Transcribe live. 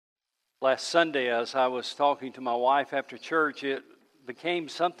Last Sunday, as I was talking to my wife after church, it became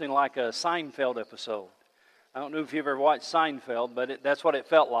something like a Seinfeld episode. I don't know if you've ever watched Seinfeld, but that's what it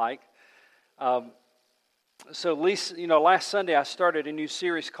felt like. So, Lisa, last Sunday I started a new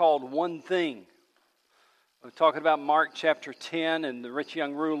series called One Thing. We're talking about Mark chapter 10 and the rich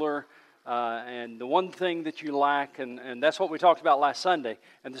young ruler and the one thing that you lack, and that's what we talked about last Sunday.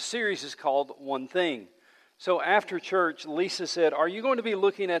 And the series is called One Thing. So after church, Lisa said, "Are you going to be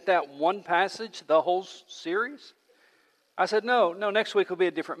looking at that one passage, the whole series?" I said, No, next week will be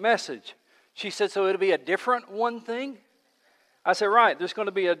a different message. She said, "So it'll be a different one thing?" I said, "Right, there's going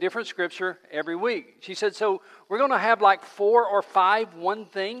to be a different scripture every week." She said, "So we're going to have like 4 or 5 one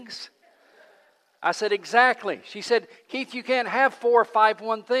things?" I said, "Exactly." She said, "Keith, you can't have 4 or 5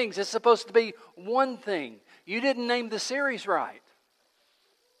 one things. It's supposed to be one thing. You didn't name the series right."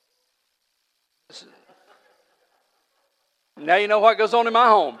 Now you know what goes on in my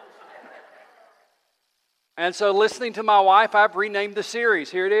home. And so listening to my wife, I've renamed the series.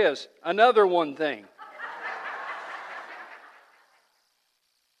 Here it is. Another One Thing.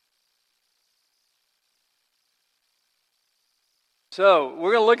 So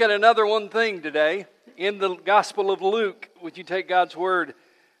we're going to look at another one thing today in the Gospel of Luke. Would you take God's Word,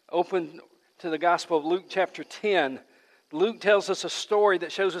 open to the Gospel of Luke chapter 10. Luke tells us a story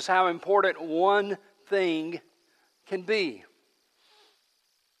that shows us how important one thing can be.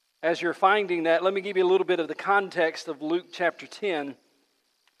 As you're finding that, let me give you a little bit of the context of Luke chapter 10.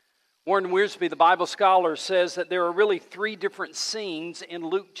 Warren Wiersbe, the Bible scholar, says that there are really 3 different scenes in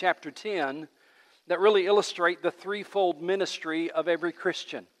Luke chapter 10 that really illustrate the threefold ministry of every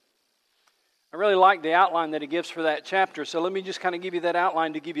Christian. I really like the outline that he gives for that chapter, so let me just kind of give you that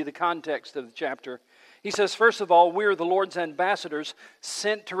outline to give you the context of the chapter. He says, first of all, we are the Lord's ambassadors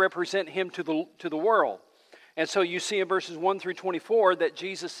sent to represent Him to the world. And so you see in verses 1 through 24 that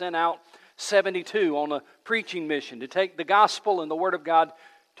Jesus sent out 72 on a preaching mission to take the gospel and the Word of God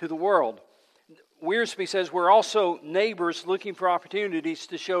to the world. Wiersbe says we're also neighbors looking for opportunities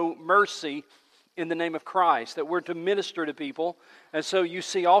to show mercy in the name of Christ, that we're to minister to people. And so you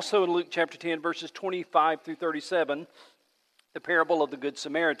see also in Luke chapter 10, verses 25 through 37, the parable of the Good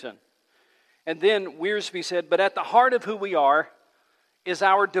Samaritan. And then Wiersbe said, but at the heart of who we are is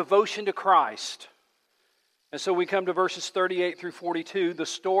our devotion to Christ. And so we come to verses 38 through 42, the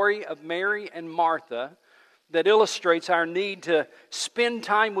story of Mary and Martha that illustrates our need to spend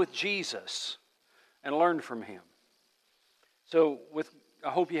time with Jesus and learn from Him. So I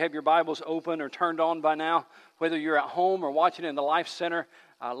hope you have your Bibles open or turned on by now. Whether you're at home or watching in the Life Center,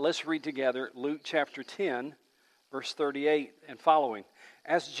 let's read together Luke chapter 10, verse 38 and following.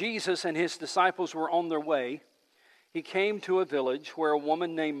 As Jesus and His disciples were on their way, He came to a village where a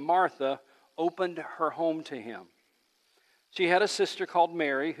woman named Martha opened her home to Him. She had a sister called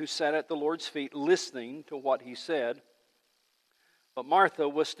Mary who sat at the Lord's feet listening to what He said. But Martha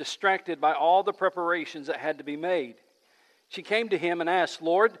was distracted by all the preparations that had to be made. She came to Him and asked,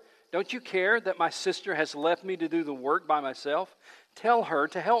 "Lord, don't you care that my sister has left me to do the work by myself? Tell her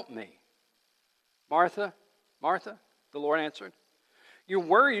to help me." "Martha, Martha," the Lord answered, "you're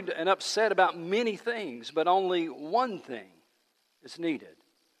worried and upset about many things, but only one thing is needed.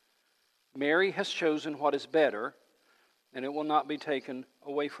 Mary has chosen what is better, and it will not be taken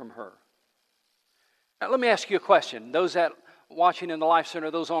away from her." Now, let me ask you a question. Those that watching in the Life Center,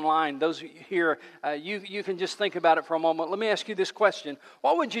 those online, those here, you can just think about it for a moment. Let me ask you this question.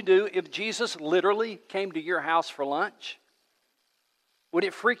 What would you do if Jesus literally came to your house for lunch? Would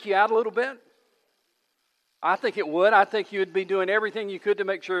it freak you out a little bit? I think it would. I think you'd be doing everything you could to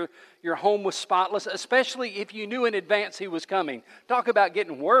make sure your home was spotless, especially if you knew in advance He was coming. Talk about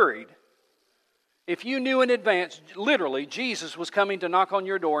getting worried. If you knew in advance, literally, Jesus was coming to knock on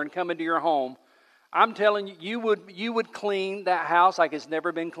your door and come into your home, I'm telling you, you would clean that house like it's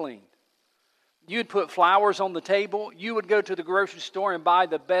never been cleaned. You'd put flowers on the table. You would go to the grocery store and buy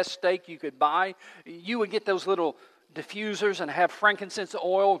the best steak you could buy. You would get those little diffusers and have frankincense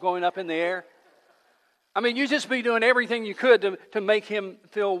oil going up in the air. I mean, you'd just be doing everything you could to make Him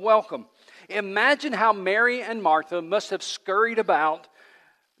feel welcome. Imagine how Mary and Martha must have scurried about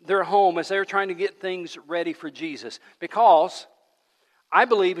their home as they were trying to get things ready for Jesus. Because I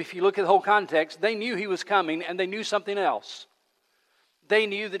believe if you look at the whole context, they knew He was coming and they knew something else. They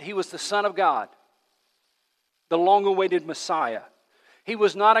knew that He was the Son of God, the long-awaited Messiah. He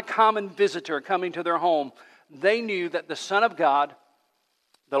was not a common visitor coming to their home. They knew that the Son of God,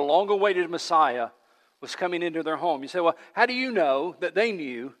 the long-awaited Messiah, was coming into their home. You say, well, how do you know that they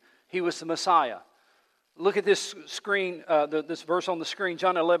knew He was the Messiah? Look at this screen, this verse on the screen,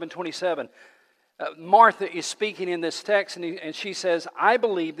 John 11:27. Martha is speaking in this text, and she says, I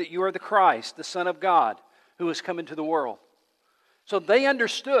believe that you are the Christ, the Son of God, who has come into the world. So they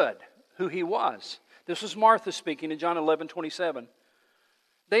understood who he was. This was Martha speaking in John 11:27.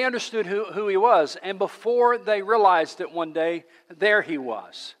 They understood who he was, and before they realized it one day, there he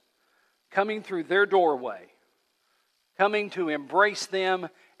was, coming through their doorway, coming to embrace them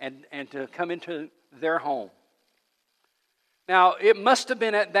and to come into their home. Now, it must have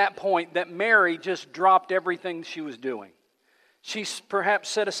been at that point that Mary just dropped everything she was doing. She perhaps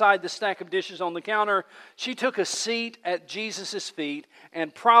set aside the stack of dishes on the counter. She took a seat at Jesus' feet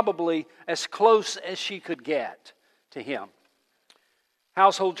and probably as close as she could get to him.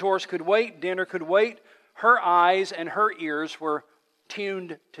 Household chores could wait, dinner could wait. Her eyes and her ears were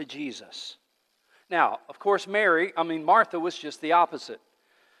tuned to Jesus. Now, of course, Martha was just the opposite.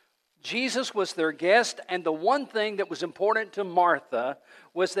 Jesus was their guest, and the one thing that was important to Martha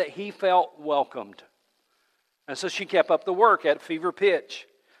was that he felt welcomed. And so she kept up the work at fever pitch.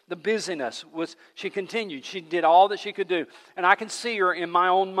 The busyness she continued. She did all that she could do. And I can see her in my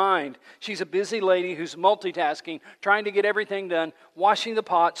own mind. She's a busy lady who's multitasking, trying to get everything done, washing the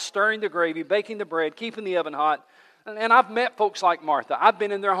pots, stirring the gravy, baking the bread, keeping the oven hot. And I've met folks like Martha. I've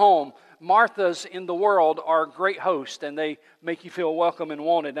been in their home. Marthas in the world are great hosts, and they make you feel welcome and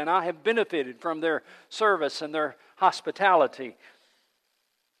wanted. And I have benefited from their service and their hospitality.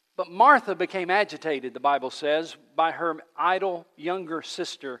 But Martha became agitated, the Bible says, by her idle younger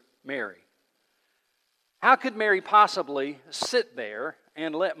sister, Mary. How could Mary possibly sit there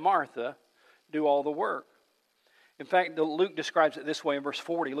and let Martha do all the work? In fact, Luke describes it this way in verse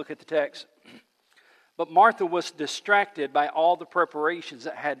 40. Look at the text. But Martha was distracted by all the preparations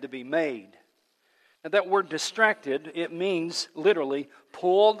that had to be made. Now that word distracted, it means literally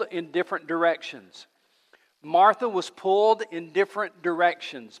pulled in different directions. Martha was pulled in different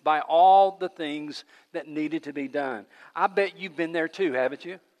directions by all the things that needed to be done. I bet you've been there too, haven't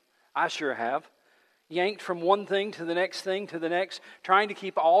you? I sure have. Yanked from one thing to the next thing to the next, trying to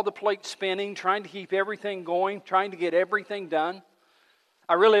keep all the plates spinning, trying to keep everything going, trying to get everything done.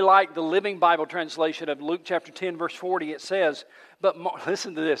 I really like the Living Bible translation of Luke chapter 10, verse 40. It says,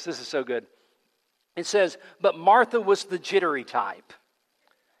 listen to this is so good. It says, but Martha was the jittery type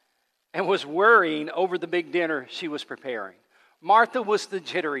and was worrying over the big dinner she was preparing. Martha was the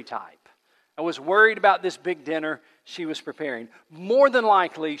jittery type and was worried about this big dinner she was preparing. More than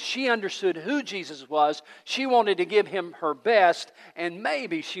likely, she understood who Jesus was. She wanted to give him her best, and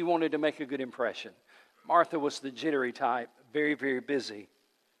maybe she wanted to make a good impression. Martha was the jittery type, very, very busy.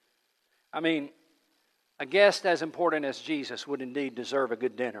 A guest as important as Jesus would indeed deserve a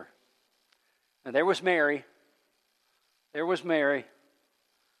good dinner. And there was Mary.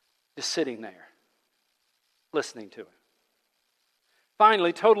 Just sitting there, listening to him.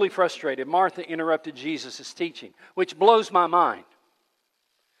 Finally, totally frustrated, Martha interrupted Jesus' teaching, which blows my mind.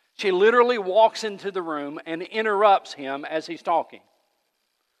 She literally walks into the room and interrupts him as he's talking.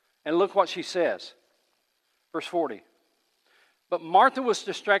 And look what she says. Verse 40. But Martha was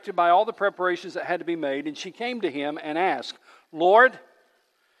distracted by all the preparations that had to be made, and she came to him and asked, Lord,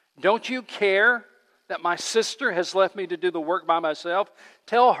 don't you care that my sister has left me to do the work by myself?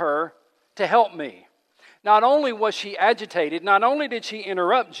 Tell her to help me. Not only was she agitated, not only did she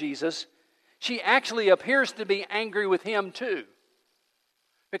interrupt Jesus, she actually appears to be angry with him too.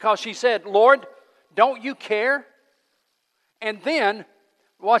 Because she said, Lord, don't you care? And then,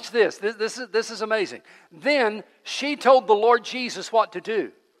 watch this. This is amazing. Then she told the Lord Jesus what to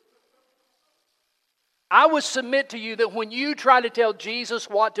do. I would submit to you that when you try to tell Jesus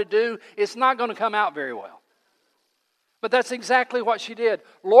what to do, it's not going to come out very well. But that's exactly what she did.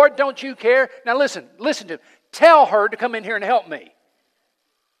 Lord, don't you care? Now listen to him. Tell her to come in here and help me.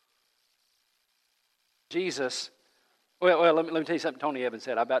 Jesus, let me tell you something Tony Evans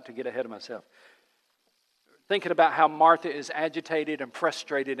said. I'm about to get ahead of myself. Thinking about how Martha is agitated and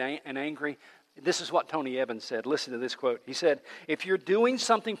frustrated and angry. This is what Tony Evans said. Listen to this quote. He said, if you're doing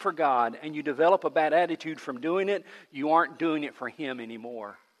something for God and you develop a bad attitude from doing it, you aren't doing it for Him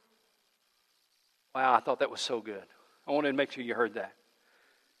anymore. Wow, I thought that was so good. I wanted to make sure you heard that.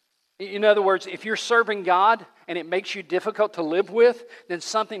 In other words, if you're serving God and it makes you difficult to live with, then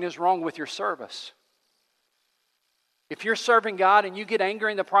something is wrong with your service. If you're serving God and you get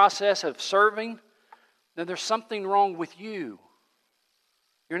angry in the process of serving, then there's something wrong with you.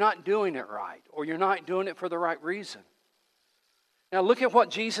 You're not doing it right, or you're not doing it for the right reason. Now look at what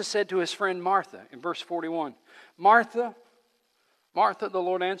Jesus said to his friend Martha in verse 41. Martha, Martha, the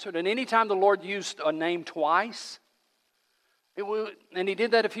Lord answered. And anytime the Lord used a name twice, And he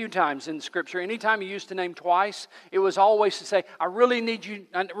did that a few times in Scripture. Anytime he used the name twice, it was always to say, I really need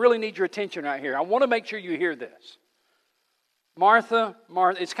your attention right here. I want to make sure you hear this. Martha,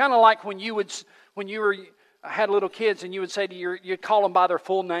 Martha. It's kind of like when you had little kids and you would say to you'd call them by their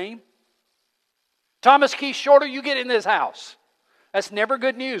full name. Thomas Keith Shorter, you get in this house. That's never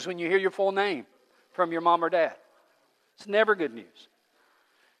good news when you hear your full name from your mom or dad. It's never good news.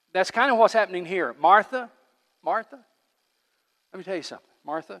 That's kind of what's happening here. Martha, Martha. Let me tell you something.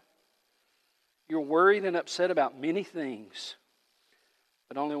 Martha, you're worried and upset about many things,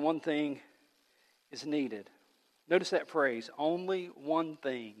 but only one thing is needed. Notice that phrase, only one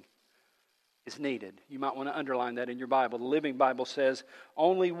thing is needed. You might want to underline that in your Bible. The Living Bible says,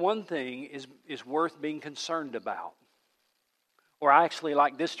 only one thing is worth being concerned about. Or I actually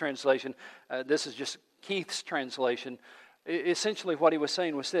like this translation. This is just Keith's translation. Essentially what he was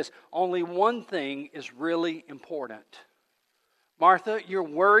saying was this, only one thing is really important. Martha, you're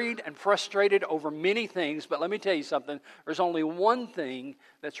worried and frustrated over many things, but let me tell you something. There's only one thing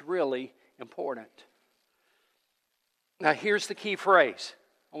that's really important. Now here's the key phrase.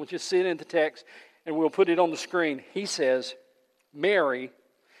 I want you to see it in the text, and we'll put it on the screen. He says, Mary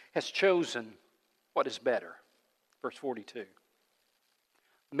has chosen what is better. Verse 42.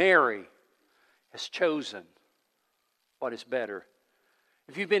 Mary has chosen what is better.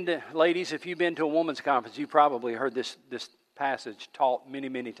 If you've been to a women's conference, you probably heard this passage taught many,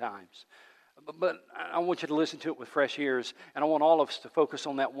 many times. But I want you to listen to it with fresh ears, and I want all of us to focus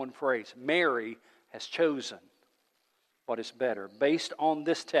on that one phrase. Mary has chosen what is better. Based on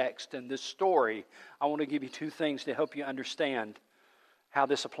this text and this story, I want to give you two things to help you understand how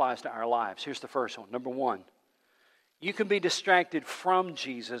this applies to our lives. Here's the first one. Number one, you can be distracted from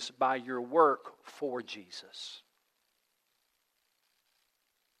Jesus by your work for Jesus.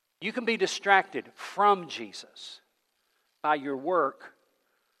 You can be distracted from Jesus by your work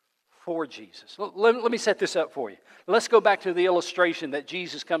for Jesus. Let me set this up for you. Let's go back to the illustration that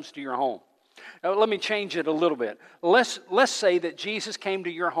Jesus comes to your home. Now, let me change it a little bit. Let's say that Jesus came to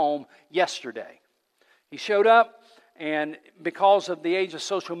your home yesterday. He showed up, and because of the age of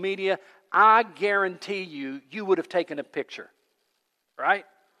social media, I guarantee you would have taken a picture, right?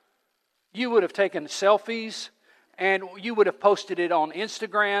 You would have taken selfies, and you would have posted it on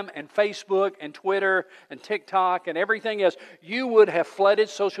Instagram and Facebook and Twitter and TikTok and everything else. You would have flooded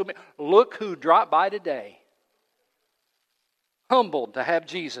social media. Look who dropped by today. Humbled to have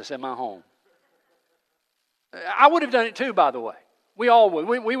Jesus in my home. I would have done it too, by the way. We all would.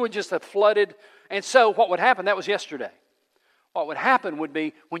 We would just have flooded. And so what would happen, that was yesterday. What would happen would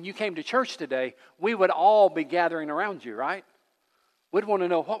be when you came to church today, we would all be gathering around you, right? We'd want to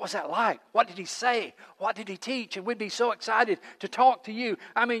know, what was that like? What did he say? What did he teach? And we'd be so excited to talk to you.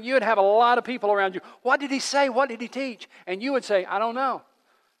 I mean, you'd have a lot of people around you. What did he say? What did he teach? And you would say, I don't know.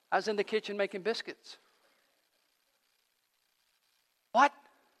 I was in the kitchen making biscuits. What?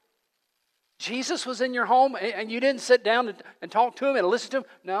 Jesus was in your home and you didn't sit down and talk to him and listen to him?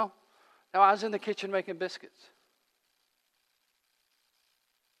 No, I was in the kitchen making biscuits.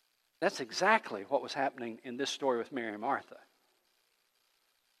 That's exactly what was happening in this story with Mary and Martha.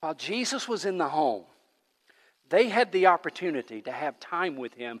 While Jesus was in the home, they had the opportunity to have time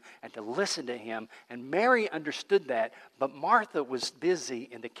with him and to listen to him. And Mary understood that, but Martha was busy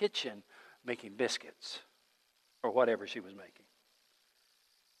in the kitchen making biscuits or whatever she was making.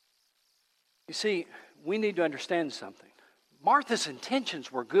 You see, we need to understand something. Martha's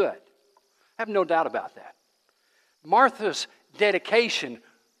intentions were good. I have no doubt about that. Martha's dedication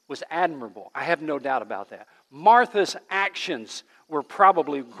was admirable. I have no doubt about that. Martha's actions were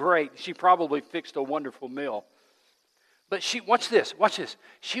probably great. She probably fixed a wonderful meal. But watch this.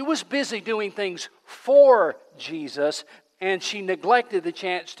 She was busy doing things for Jesus, and she neglected the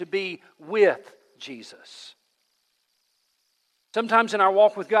chance to be with Jesus. Sometimes in our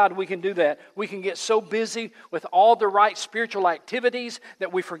walk with God, we can do that. We can get so busy with all the right spiritual activities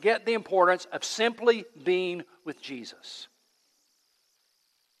that we forget the importance of simply being with Jesus.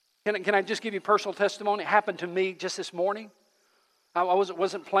 Can I just give you personal testimony? It happened to me just this morning. I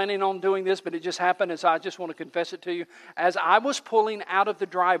wasn't planning on doing this, but it just happened, and so I just want to confess it to you. As I was pulling out of the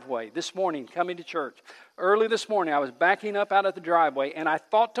driveway this morning, coming to church, early this morning, I was backing up out of the driveway, and I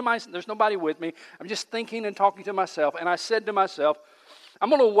thought to myself, there's nobody with me, I'm just thinking and talking to myself, and I said to myself, I'm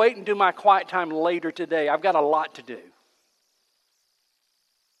going to wait and do my quiet time later today. I've got a lot to do.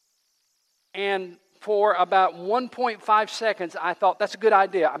 And for about 1.5 seconds, I thought, that's a good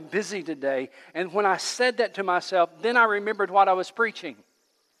idea. I'm busy today. And when I said that to myself, then I remembered what I was preaching.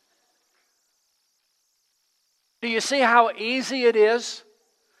 Do you see how easy it is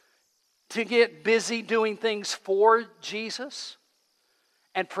to get busy doing things for Jesus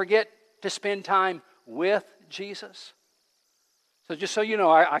and forget to spend time with Jesus? So just so you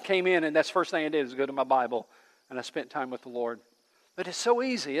know, I came in and that's the first thing I did was go to my Bible and I spent time with the Lord. But it's so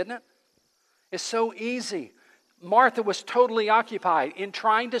easy, isn't it? It's so easy. Martha was totally occupied in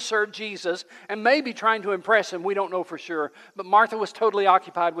trying to serve Jesus and maybe trying to impress Him. We don't know for sure. But Martha was totally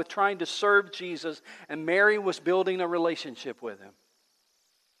occupied with trying to serve Jesus, and Mary was building a relationship with Him.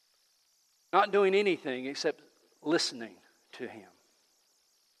 Not doing anything except listening to Him.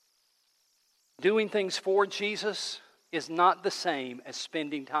 Doing things for Jesus is not the same as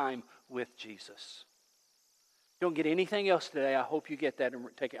spending time with Jesus. You don't get anything else today. I hope you get that and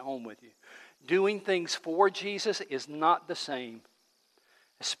take it home with you. Doing things for Jesus is not the same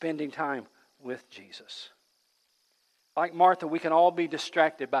as spending time with Jesus. Like Martha, we can all be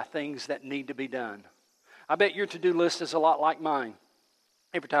distracted by things that need to be done. I bet your to-do list is a lot like mine.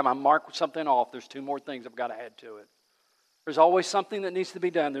 Every time I mark something off, there's 2 more things I've got to add to it. There's always something that needs to be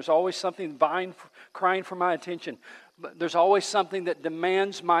done. There's always something crying for my attention. But there's always something that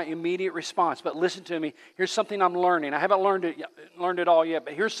demands my immediate response. But listen to me. Here's something I'm learning. I haven't learned it all yet,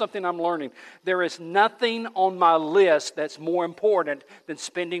 but here's something I'm learning. There is nothing on my list that's more important than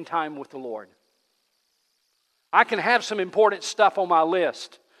spending time with the Lord. I can have some important stuff on my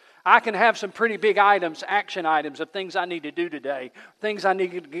list. I can have some pretty big items, action items of things I need to do today, things I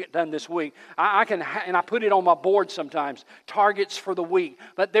need to get done this week. And I put it on my board sometimes, targets for the week.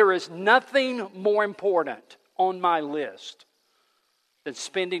 But there is nothing more important on my list than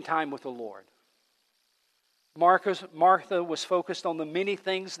spending time with the Lord. Martha was focused on the many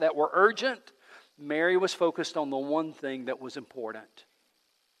things that were urgent. Mary was focused on the one thing that was important.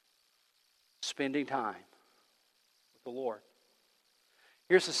 Spending time with the Lord.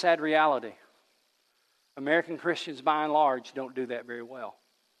 Here's the sad reality. American Christians, by and large, don't do that very well.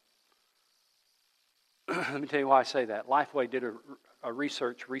 Let me tell you why I say that. Lifeway did a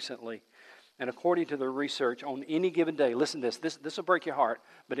research recently, and according to the research, on any given day, listen to this will break your heart,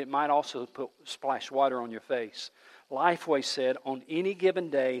 but it might also splash water on your face. Lifeway said, on any given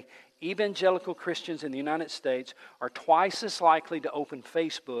day, evangelical Christians in the United States are twice as likely to open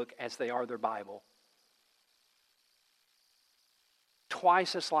Facebook as they are their Bible.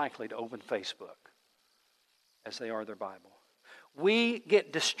 Twice as likely to open Facebook as they are their Bible. We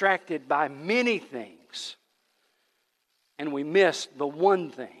get distracted by many things, and we miss the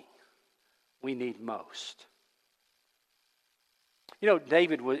one thing we need most. You know,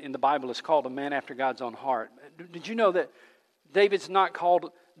 David in the Bible is called a man after God's own heart. Did you know that David's not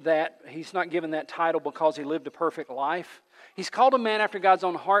called that, he's not given that title because he lived a perfect life? He's called a man after God's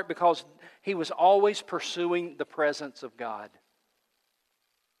own heart because he was always pursuing the presence of God.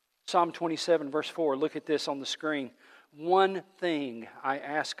 Psalm 27, verse 4, look at this on the screen. One thing I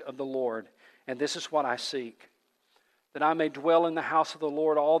ask of the Lord, and this is what I seek, that I may dwell in the house of the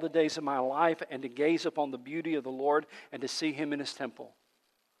Lord all the days of my life, and to gaze upon the beauty of the Lord, and to see Him in His temple.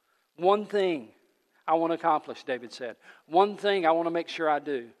 One thing I want to accomplish, David said. One thing I want to make sure I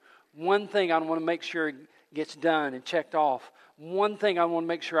do. One thing I want to make sure gets done and checked off. One thing I want to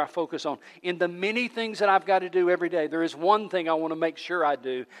make sure I focus on. In the many things that I've got to do every day, there is one thing I want to make sure I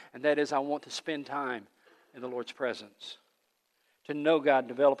do, and that is I want to spend time in the Lord's presence. To know God,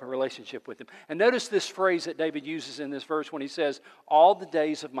 develop a relationship with Him. And notice this phrase that David uses in this verse when he says, all the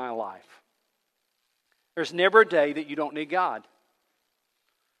days of my life. There's never a day that you don't need God.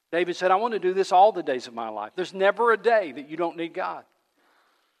 David said, I want to do this all the days of my life. There's never a day that you don't need God.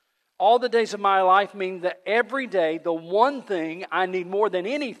 All the days of my life mean that every day, the one thing I need more than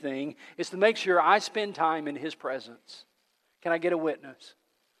anything is to make sure I spend time in His presence. Can I get a witness?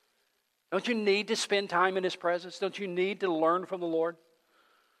 Don't you need to spend time in His presence? Don't you need to learn from the Lord?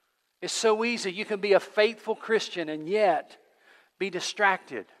 It's so easy. You can be a faithful Christian and yet be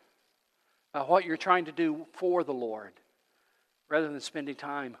distracted by what you're trying to do for the Lord rather than spending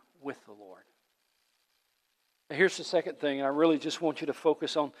time with the Lord. Now here's the second thing, and I really just want you to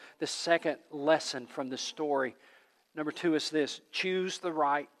focus on the second lesson from this story. Number 2 is this: choose the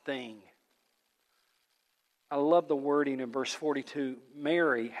right thing. I love the wording in verse 42.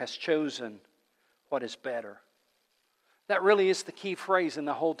 Mary has chosen what is better. That really is the key phrase in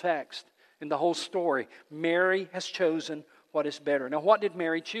the whole text, in the whole story. Mary has chosen what is better. Now, what did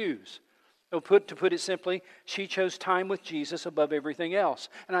Mary choose? To put it simply, she chose time with Jesus above everything else.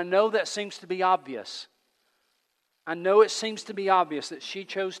 And I know that seems to be obvious. I know it seems to be obvious that she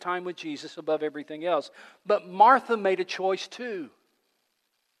chose time with Jesus above everything else. But Martha made a choice too.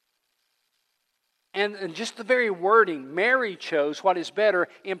 And just the very wording, Mary chose what is better,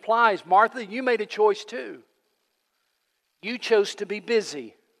 implies, Martha, you made a choice too. You chose to be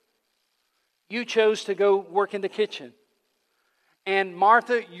busy. You chose to go work in the kitchen. And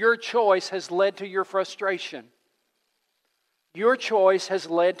Martha, your choice has led to your frustration. Your choice has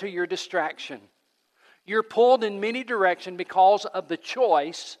led to your distraction. You're pulled in many directions because of the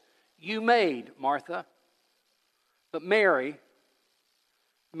choice you made, Martha. But Mary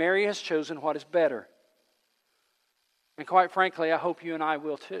has chosen what is better. And quite frankly, I hope you and I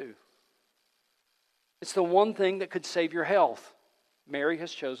will too. It's the one thing that could save your health. Mary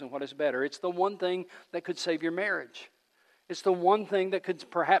has chosen what is better. It's the one thing that could save your marriage. It's the one thing that could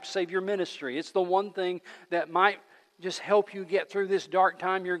perhaps save your ministry. It's the one thing that might just help you get through this dark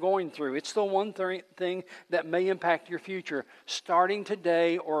time you're going through. It's the one thing that may impact your future. Starting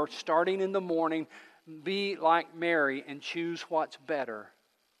today or starting in the morning, be like Mary and choose what's better.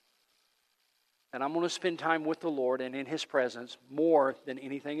 And I'm going to spend time with the Lord and in His presence more than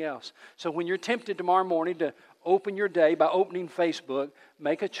anything else. So when you're tempted tomorrow morning to open your day by opening Facebook,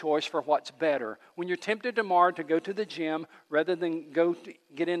 make a choice for what's better. When you're tempted tomorrow to go to the gym rather than go to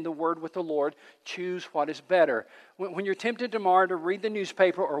get in the Word with the Lord, choose what is better. When you're tempted tomorrow to read the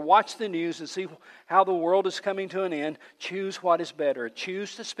newspaper or watch the news and see how the world is coming to an end, choose what is better.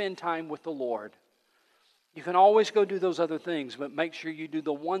 Choose to spend time with the Lord. You can always go do those other things, but make sure you do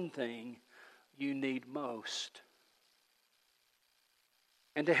the one thing you need most.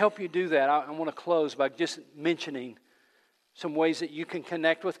 And to help you do that, I want to close by just mentioning some ways that you can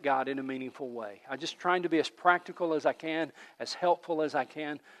connect with God in a meaningful way. I'm just trying to be as practical as I can, as helpful as I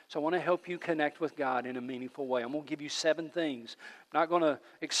can. So I want to help you connect with God in a meaningful way. I'm going to give you 7 things. I'm not going to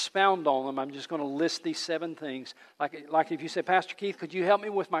expound on them. I'm just going to list these 7 things. Like if you say, Pastor Keith, could you help me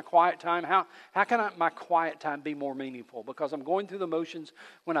with my quiet time? How can my quiet time be more meaningful? Because I'm going through the motions.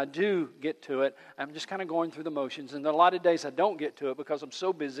 When I do get to it, I'm just kind of going through the motions. And there are a lot of days I don't get to it because I'm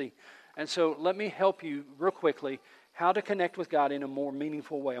so busy. And so let me help you real quickly how to connect with God in a more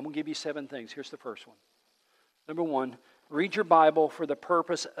meaningful way. I'm going to give you 7 things. Here's the first one. Number 1, read your Bible for the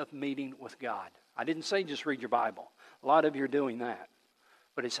purpose of meeting with God. I didn't say just read your Bible. A lot of you are doing that.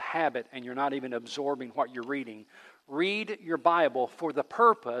 But it's a habit and you're not even absorbing what you're reading. Read your Bible for the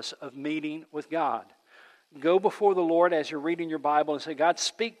purpose of meeting with God. Go before the Lord as you're reading your Bible and say, God,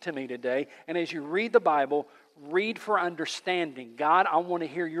 speak to me today. And as you read the Bible, read for understanding. God, I want to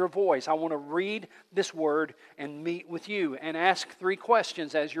hear your voice. I want to read this word and meet with you. And ask 3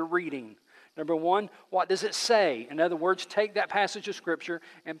 questions as you're reading. Number 1, what does it say? In other words, take that passage of Scripture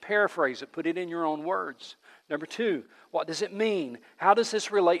and paraphrase it. Put it in your own words. Number 2, what does it mean? How does this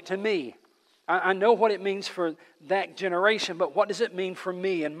relate to me? I know what it means for that generation, but what does it mean for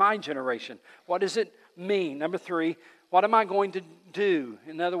me and my generation? What does it mean? Number 3, what am I going to do?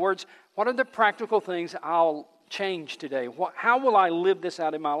 In other words, what are the practical things I'll change today? How will I live this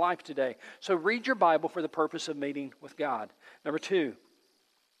out in my life today? So read your Bible for the purpose of meeting with God. Number 2,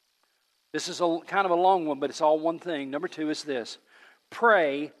 this is kind of a long one, but it's all one thing. Number 2 is this: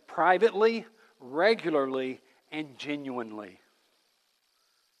 pray privately, regularly, and genuinely.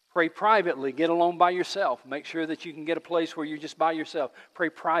 Pray privately. Get alone by yourself. Make sure that you can get a place where you're just by yourself. Pray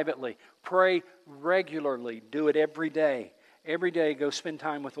privately. Pray regularly. Do it every day. Every day, go spend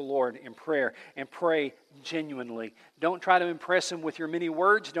time with the Lord in prayer and pray genuinely. Don't try to impress Him with your many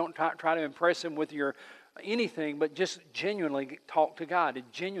words. Don't try to impress Him with your anything, but just genuinely talk to God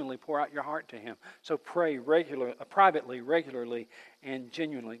and genuinely pour out your heart to Him. So pray privately, regularly, and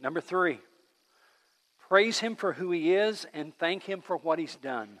genuinely. Number 3, praise Him for who He is and thank Him for what He's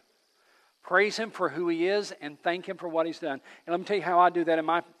done. Praise Him for who He is and thank Him for what He's done. And let me tell you how I do that in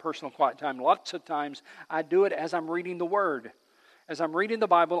my personal quiet time. Lots of times I do it as I'm reading the Word. As I'm reading the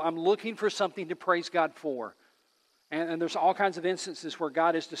Bible, I'm looking for something to praise God for. And there's all kinds of instances where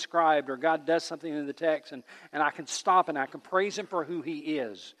God is described or God does something in the text and I can stop and I can praise Him for who He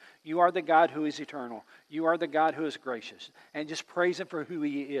is. You are the God who is eternal. You are the God who is gracious. And just praise Him for who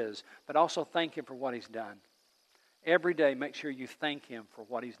He is, but also thank Him for what He's done. Every day, make sure you thank Him for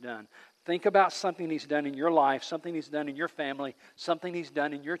what He's done. Think about something He's done in your life, something He's done in your family, something He's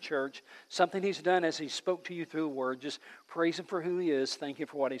done in your church, something He's done as He spoke to you through the Word. Just praise Him for who He is. Thank Him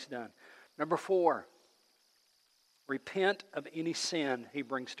for what He's done. Number 4, repent of any sin He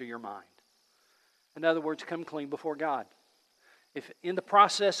brings to your mind. In other words, come clean before God. If in the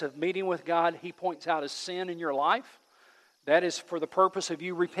process of meeting with God, He points out a sin in your life, that is for the purpose of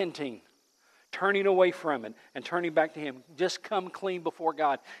you repenting, turning away from it and turning back to Him. Just come clean before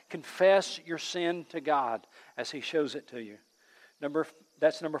God. Confess your sin to God as He shows it to you.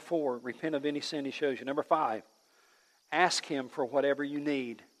 That's number 4. Repent of any sin He shows you. Number 5, ask Him for whatever you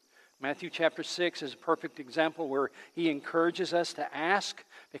need. Matthew chapter 6 is a perfect example where He encourages us to ask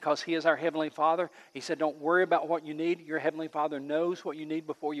because He is our Heavenly Father. He said, don't worry about what you need. Your Heavenly Father knows what you need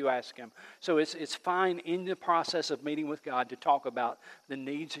before you ask Him. So it's fine in the process of meeting with God to talk about the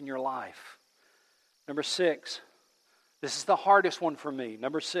needs in your life. Number 6, this is the hardest one for me.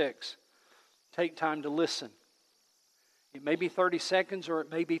 Number 6, take time to listen. It may be 30 seconds or it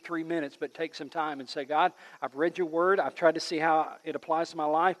may be 3 minutes, but take some time and say, God, I've read your word. I've tried to see how it applies to my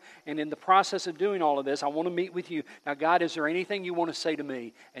life. And in the process of doing all of this, I want to meet with you. Now, God, is there anything you want to say to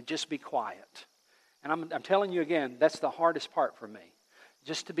me? And just be quiet. And I'm telling you again, that's the hardest part for me.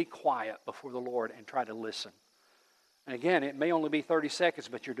 Just to be quiet before the Lord and try to listen. And again, it may only be 30 seconds,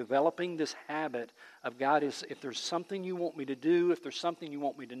 but you're developing this habit of God, if there's something you want me to do, if there's something you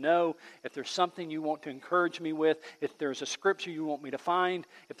want me to know, if there's something you want to encourage me with, if there's a scripture you want me to find,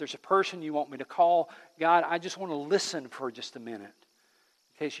 if there's a person you want me to call, God, I just want to listen for just a minute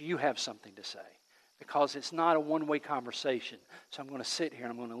in case you have something to say. Because it's not a one-way conversation. So I'm going to sit here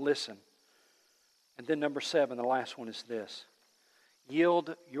and I'm going to listen. And then number 7, the last one is this.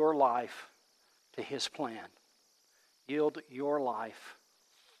 Yield your life to His plan. Yield your life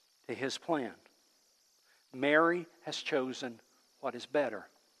to His plan. Mary has chosen what is better.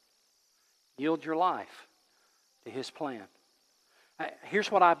 Yield your life to His plan.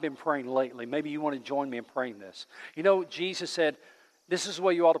 Here's what I've been praying lately. Maybe you want to join me in praying this. You know, Jesus said, this is the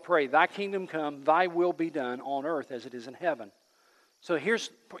way you ought to pray. Thy kingdom come, thy will be done on earth as it is in heaven. So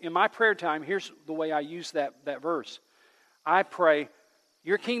in my prayer time, here's the way I use that verse. I pray,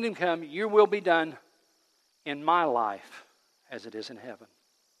 your kingdom come, your will be done in my life as it is in heaven.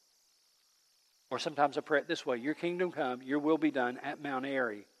 Or sometimes I pray it this way. Your kingdom come, your will be done at Mount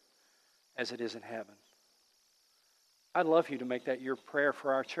Airy as it is in heaven. I'd love you to make that your prayer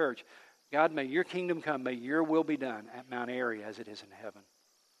for our church. God, may your kingdom come, may your will be done at Mount Airy as it is in heaven.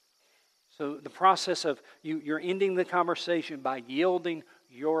 So the process of you're ending the conversation by yielding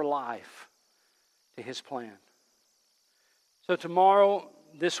your life to His plan. So tomorrow,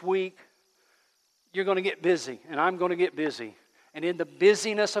 this week, you're going to get busy, and I'm going to get busy. And in the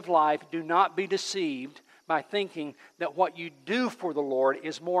busyness of life, do not be deceived by thinking that what you do for the Lord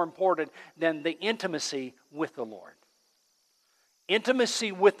is more important than the intimacy with the Lord.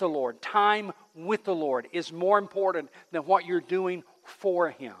 Intimacy with the Lord, time with the Lord is more important than what you're doing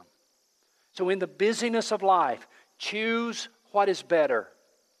for Him. So in the busyness of life, choose what is better.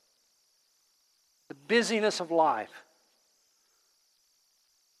 The busyness of life.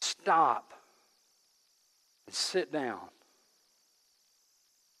 Stop. And sit down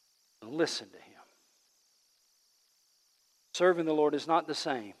and listen to Him. Serving the Lord is not the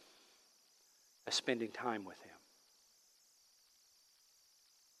same as spending time with Him.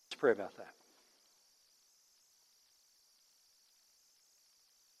 Let's pray about that.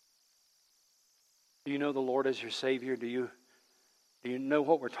 Do you know the Lord as your Savior? Do you know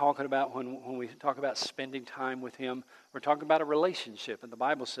what we're talking about when we talk about spending time with Him? We're talking about a relationship, and the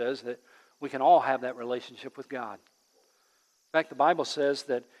Bible says that we can all have that relationship with God. In fact, the Bible says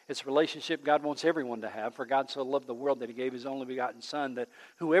that it's a relationship God wants everyone to have. For God so loved the world that He gave His only begotten Son, that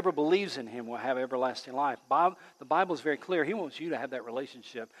whoever believes in Him will have everlasting life. The Bible is very clear. He wants you to have that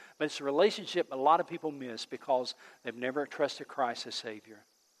relationship. But it's a relationship a lot of people miss because they've never trusted Christ as Savior.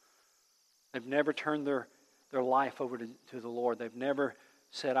 They've never turned their life over to the Lord. They've never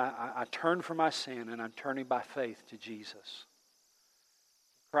said, I turn from my sin and I'm turning by faith to Jesus.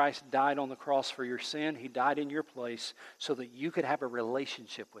 Christ died on the cross for your sin. He died in your place so that you could have a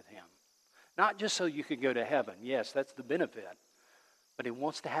relationship with Him. Not just so you could go to heaven. Yes, that's the benefit. But He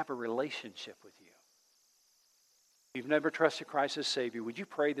wants to have a relationship with you. If you've never trusted Christ as Savior, would you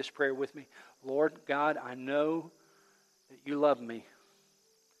pray this prayer with me? Lord God, I know that you love me.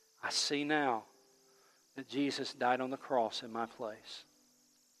 I see now that Jesus died on the cross in my place.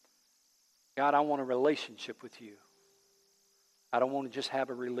 God, I want a relationship with you. I don't want to just have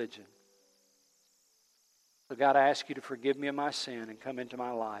a religion. So God, I ask you to forgive me of my sin and come into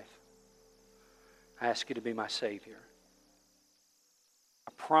my life. I ask you to be my Savior.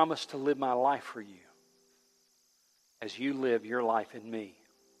 I promise to live my life for you as you live your life in me.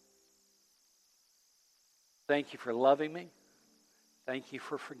 Thank you for loving me. Thank you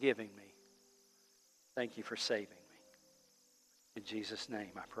for forgiving me. Thank you for saving me. In Jesus'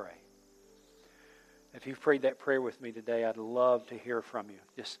 name I pray. If you've prayed that prayer with me today, I'd love to hear from you.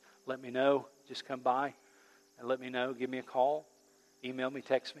 Just let me know. Just come by and let me know. Give me a call. Email me,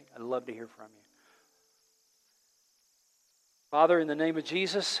 text me. I'd love to hear from you. Father, in the name of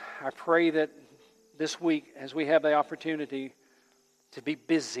Jesus, I pray that this week, as we have the opportunity to be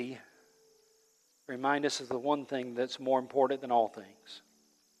busy, remind us of the one thing that's more important than all things.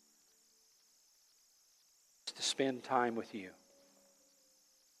 is to spend time with you.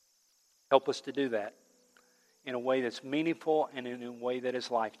 Help us to do that in a way that's meaningful and in a way that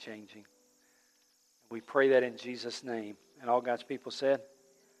is life-changing. We pray that in Jesus' name. And all God's people said,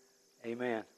 amen.